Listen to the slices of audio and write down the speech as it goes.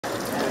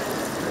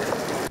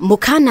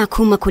MUKANA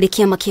kuma kuri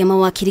Kiama kia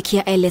MAWAKIRI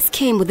kia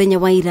LSK muthenya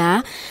wa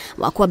ira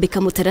wa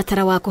kwambika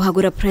mutaratara wa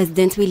kuhagura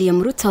President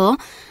William RUTO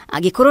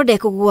agikorwo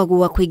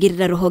ndekugua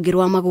kuingirira ruhonge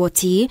rwa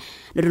magoti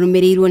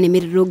rurumirirwo ni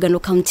mirurungano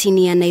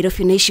kauntiini ya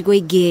NAIROBI na ICIGO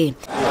ingi.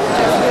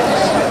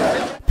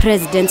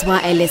 President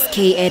wa LSK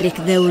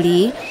Eric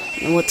Theuri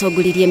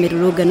n'utongoririe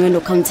mirurungano eno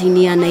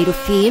kauntiini ya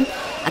NAIROBI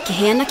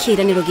akiheana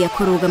kiiraniro gia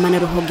kurugama na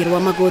ruhonge rwa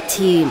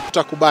magoti.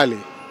 Tutakubali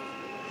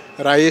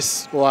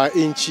Rais wa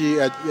nchi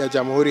ya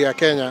Jamhuri ya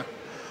Kenya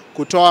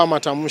kutoa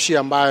matamshi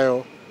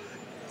ambayo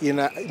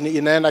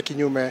inaenda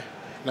kinyume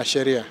na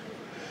sheria.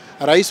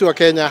 Rais wa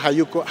Kenya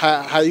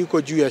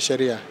hayuko juu ya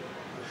sheria.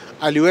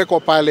 Aliwekwa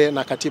pale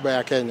na katiba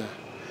ya Kenya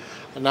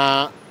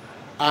na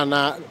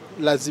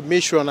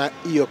analazimishwa na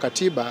hiyo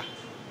katiba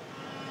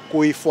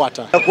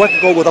kuifuata. Kwa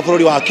kikogo ta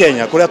bũrũri wa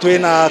Kenya kuria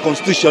twina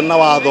constitution na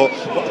watho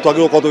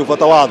twagirwo ko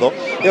tugifuata watho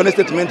iyo ni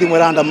statement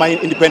imwe undermine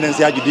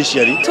independence ya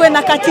judiciary.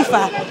 Twina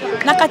katiba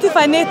na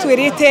katiba ni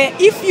twirite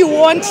if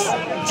you want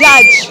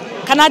judge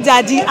kana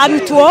jaji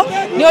arutwo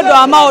ni undu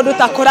wa maundu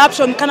ta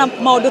corruption kana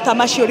maundu ta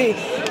maciuri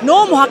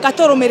no muhaka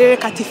turumirire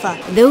katiba.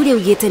 Theuri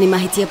ugite ni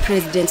mahitia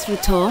President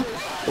RUTO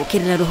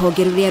ukirira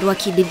ruhonge ruria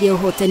rwakindithia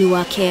uhotani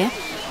wake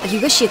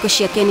akiuga ciiko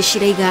ciake ni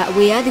ciraiga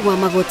wiyathi wa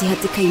magoti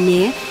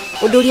hatikaine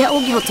undu uria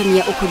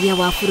ungihotomia ukuria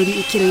wa bururi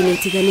ikiro-ini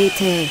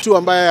itiganite. Mtu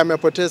ambaye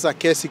amepoteza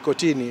kesi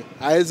kotini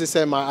haezi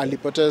sema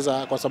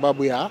alipoteza kwa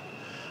sababu ya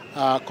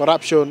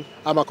corruption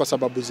ama kwa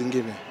sababu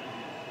zingine,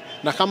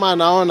 na kama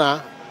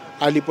anaona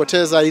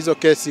alipoteza hizo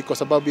kesi kwa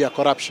sababu ya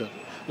corruption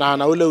na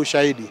ana ule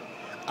ushahidi,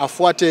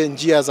 afuate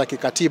njia za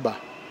kikatiba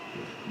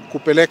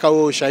kupeleka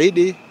huo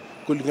ushahidi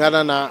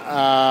kulingana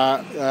na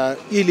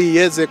ili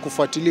iweze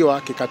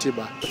kufuatiliwa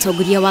kikatiba.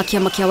 Mutongoria wa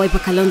Kiama kia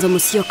Wiper Kalonzo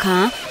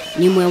Musyoka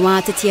ni mwe wa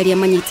ateti aria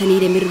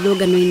manyitanire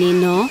mirurungano-ini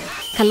ino.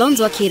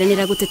 Kalonzo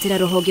akiranira gutetera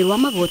ruhonge rwa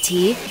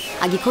magoti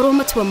agikorwo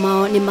matua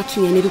mao ni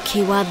makinyaniru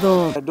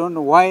kiwatho. I don't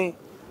know why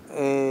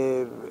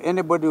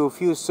anybody will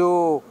feel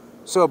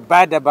so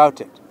bad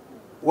about it,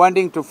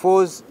 wanting to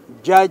force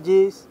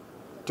judges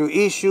to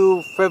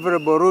issue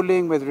favorable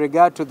ruling with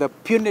regard to the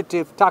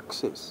punitive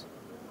taxes,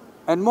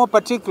 and more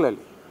particularly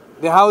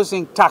the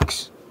housing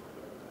tax.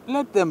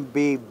 Let them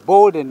be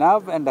bold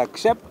enough and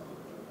accept.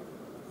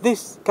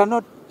 This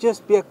cannot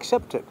just be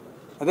accepted.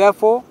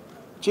 Therefore,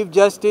 Chief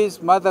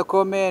Justice Martha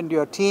Koome and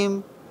your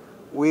team,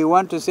 we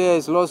want to say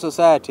as Law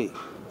Society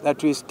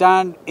that we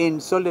stand in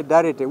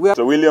solidarity.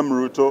 So William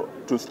RUTO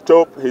to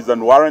stop his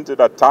unwarranted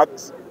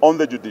attacks on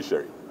the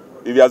judiciary.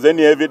 If he has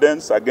any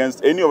evidence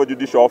against any of the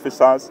judicial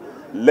officers,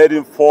 let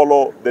him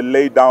follow the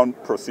laid down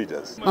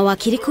procedures.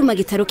 Mawakiri kuma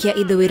gitaro kia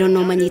ithowero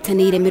no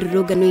manyitanire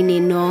mirurungano-ini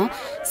ino.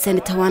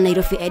 Senator wa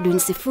Nairobi Edwin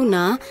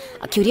Sifuna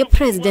akiuria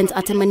President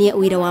atemanie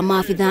uira wa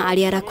maafitha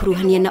aria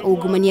arakuruhania na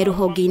ungumania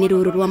ruhonge-ini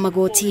ruru rwa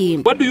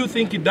magoti. What do you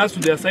think it does to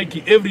their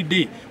psyche every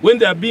day when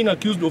they are being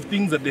accused of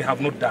things that they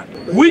have not done?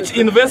 Which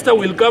investor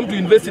will come to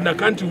invest in a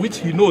country which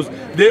he knows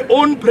the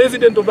own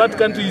president of that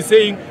country is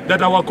saying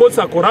that our courts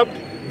are corrupt,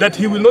 that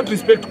he will not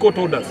respect court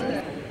orders?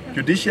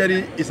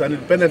 Judiciary is an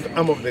independent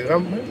arm of the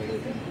government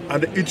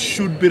and it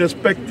should be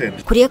respected.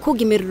 Kuria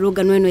kugi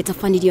mirurungano eno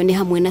itafanirio ni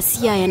hamwe na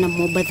Siaya na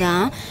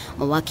Mombasa,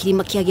 mawakiri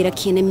makiagira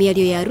kiene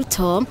miario ya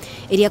RUTO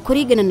iria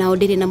kuringana na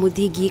ndiri na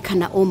muthingi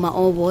kana uma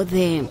o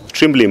wothe.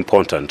 Extremely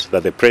important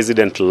that the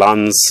president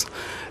learns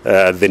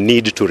the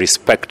need to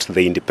respect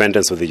the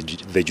independence of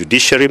the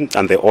judiciary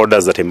and the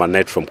orders that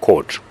emanate from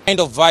court. The kind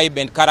of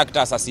vibe and character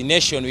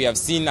assassination we have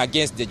seen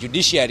against the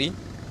judiciary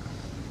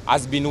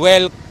has been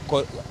well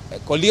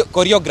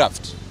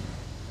choreographed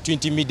to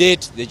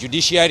intimidate the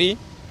judiciary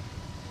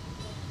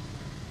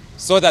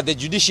so that the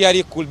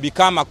judiciary could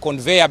become a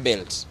conveyor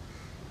belt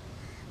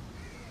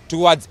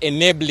towards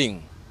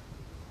enabling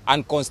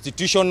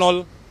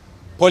unconstitutional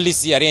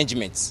policy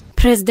arrangements.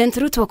 President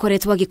RUTO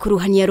akoretwo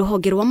agikuruhania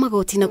ruhonge rwa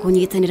magoti na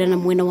kunyitanira na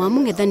mwena wa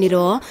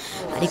mung'ethaniro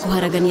ari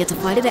kuharagania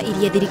tabarira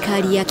iria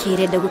thirikari yake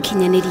irenda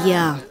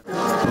gukinyaniria.